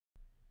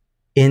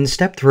In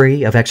Step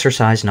 3 of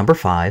exercise number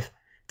 5,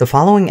 the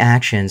following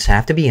actions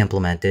have to be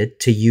implemented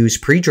to use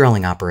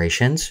pre-drilling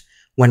operations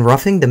when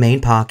roughing the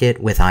main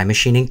pocket with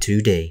iMachining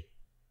 2D.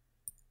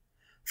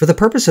 For the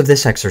purpose of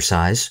this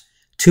exercise,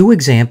 two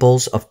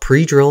examples of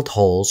pre-drilled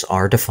holes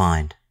are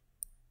defined.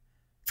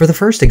 For the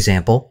first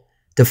example,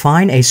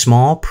 define a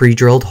small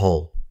pre-drilled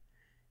hole.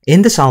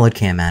 In the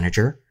SolidCAM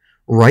Manager,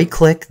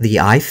 right-click the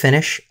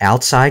iFinish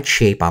Outside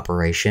Shape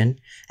operation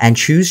and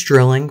choose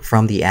Drilling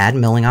from the Add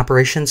Milling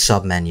Operation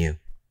submenu.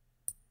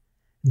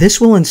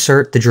 This will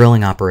insert the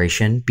drilling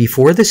operation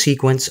before the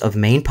sequence of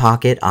main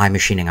pocket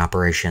iMachining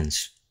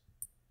operations.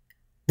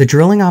 The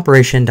drilling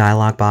operation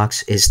dialog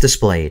box is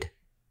displayed.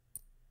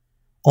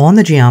 On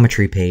the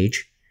geometry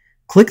page,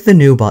 click the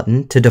New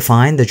button to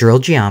define the drill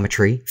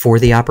geometry for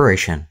the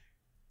operation.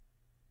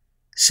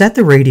 Set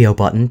the radio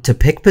button to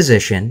pick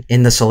position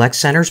in the Select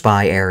Centers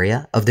By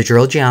area of the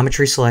drill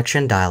geometry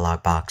selection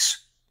dialog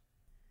box.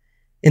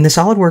 In the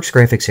SolidWorks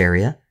graphics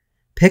area,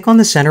 pick on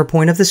the center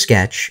point of the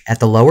sketch at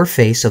the lower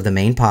face of the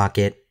main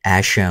pocket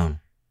as shown.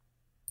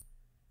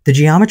 The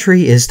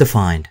geometry is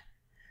defined.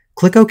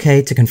 Click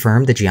OK to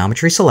confirm the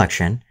geometry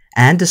selection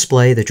and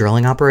display the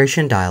drilling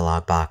operation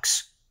dialog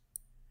box.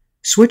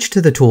 Switch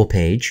to the Tool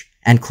page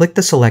and click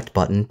the Select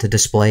button to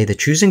display the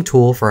Choosing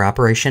Tool for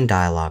Operation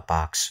dialog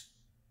box.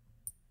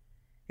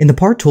 In the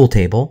Part Tool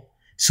table,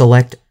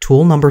 select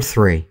Tool number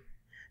 3,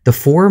 the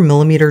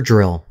 4mm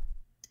drill.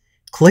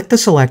 Click the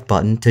Select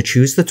button to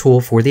choose the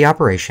tool for the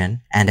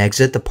operation and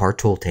exit the Part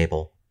Tool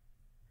table.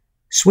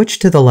 Switch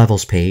to the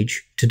Levels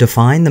page to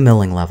define the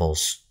milling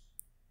levels.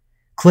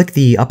 Click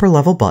the Upper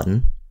Level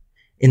button.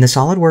 In the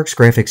SolidWorks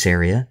graphics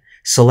area,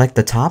 select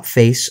the top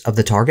face of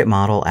the target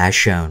model as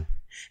shown,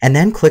 and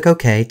then click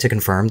OK to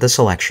confirm the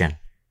selection.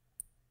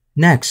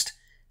 Next,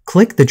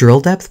 click the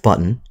Drill Depth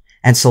button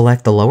and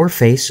select the lower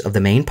face of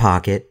the main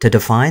pocket to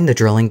define the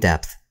drilling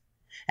depth,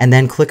 and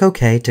then click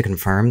OK to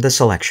confirm the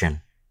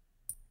selection.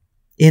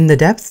 In the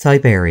Depth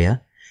Type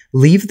area,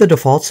 leave the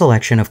default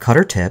selection of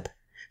Cutter Tip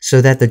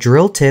so that the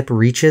drill tip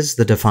reaches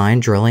the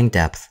defined drilling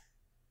depth.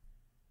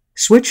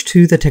 Switch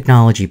to the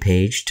Technology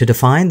page to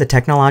define the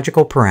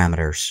technological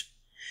parameters.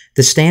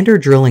 The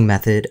standard drilling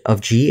method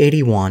of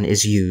G81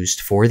 is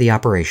used for the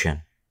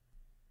operation.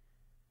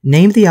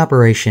 Name the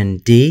operation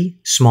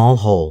D Small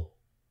Hole.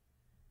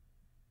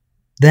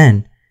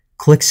 Then,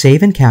 click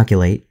Save and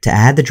Calculate to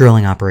add the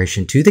drilling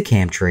operation to the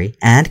cam tree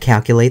and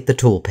calculate the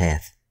tool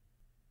path.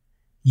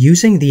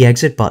 Using the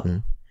Exit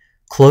button,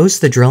 close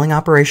the drilling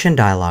operation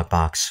dialog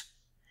box.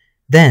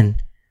 Then,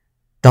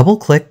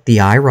 double-click the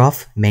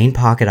iRough main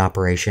pocket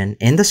operation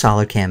in the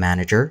SolidCAM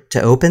Manager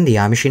to open the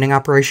iMachining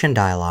operation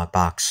dialog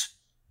box.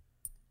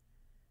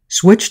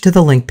 Switch to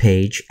the link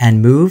page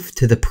and move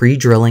to the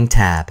Pre-Drilling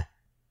tab.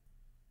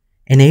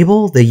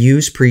 Enable the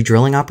Use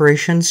Pre-Drilling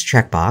Operations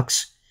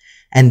checkbox,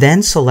 and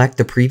then select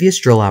the previous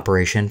drill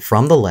operation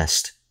from the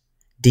list,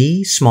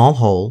 D Small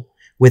Hole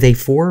with a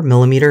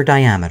 4mm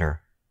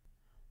diameter.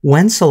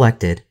 When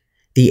selected,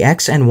 the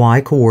X and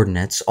Y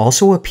coordinates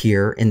also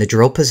appear in the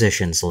drill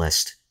positions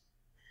list.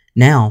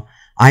 Now,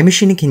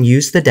 iMachining can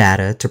use the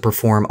data to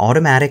perform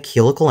automatic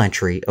helical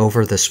entry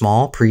over the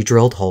small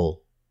pre-drilled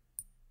hole.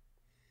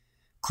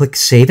 Click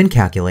Save and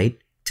Calculate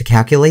to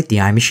calculate the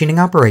iMachining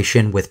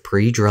operation with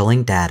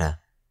pre-drilling data.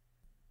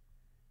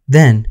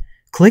 Then,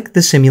 click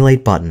the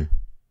Simulate button.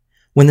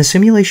 When the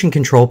Simulation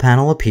Control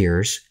Panel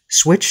appears,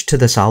 switch to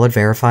the Solid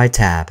Verify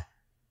tab.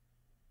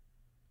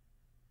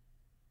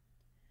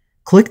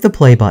 Click the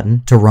Play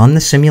button to run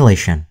the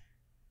simulation.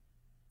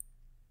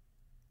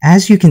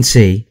 As you can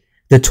see,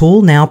 the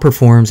tool now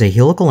performs a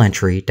helical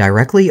entry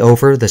directly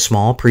over the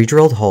small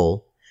pre-drilled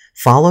hole,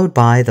 followed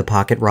by the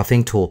pocket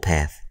roughing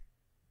toolpath.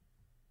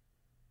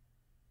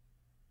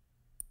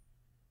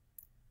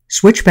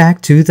 Switch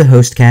back to the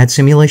HostCAD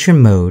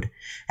simulation mode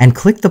and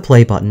click the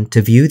Play button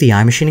to view the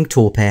iMachining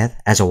toolpath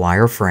as a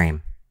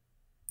wireframe.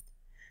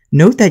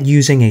 Note that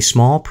using a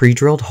small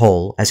pre-drilled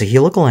hole as a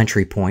helical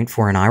entry point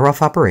for an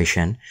iRough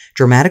operation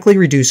dramatically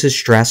reduces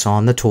stress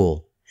on the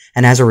tool,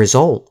 and as a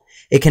result,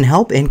 it can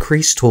help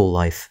increase tool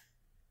life.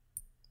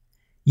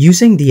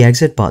 Using the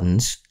Exit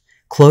buttons,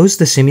 close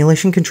the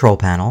Simulation Control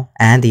Panel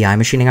and the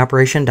iMachining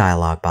Operation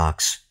dialog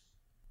box.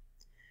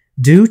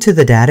 Due to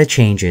the data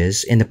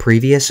changes in the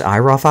previous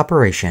iRough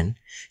operation,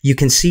 you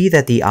can see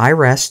that the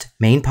iRest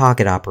main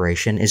pocket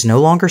operation is no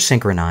longer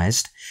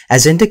synchronized,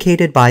 as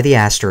indicated by the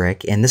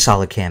asterisk in the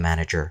SolidCAM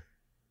Manager.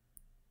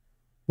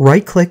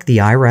 Right-click the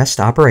iRest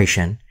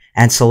operation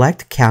and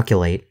select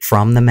Calculate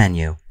from the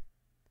menu.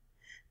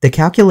 The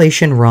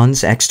calculation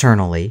runs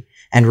externally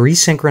and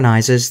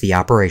resynchronizes the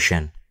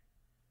operation.